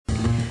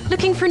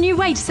Looking for a new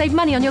way to save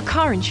money on your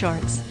car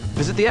insurance?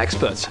 Visit the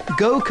experts,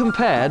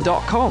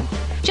 GoCompare.com.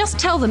 Just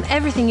tell them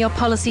everything your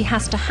policy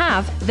has to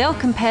have. They'll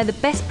compare the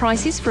best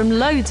prices from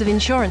loads of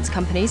insurance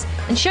companies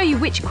and show you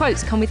which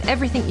quotes come with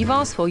everything you've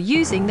asked for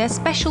using their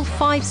special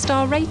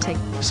 5-star rating.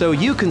 So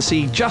you can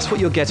see just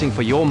what you're getting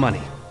for your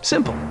money.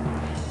 Simple.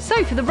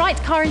 So for the right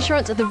car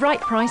insurance at the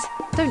right price,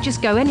 don't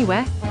just go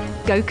anywhere.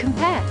 Go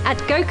Compare at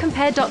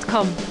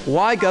GoCompare.com.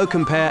 Why go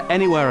compare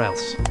anywhere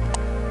else?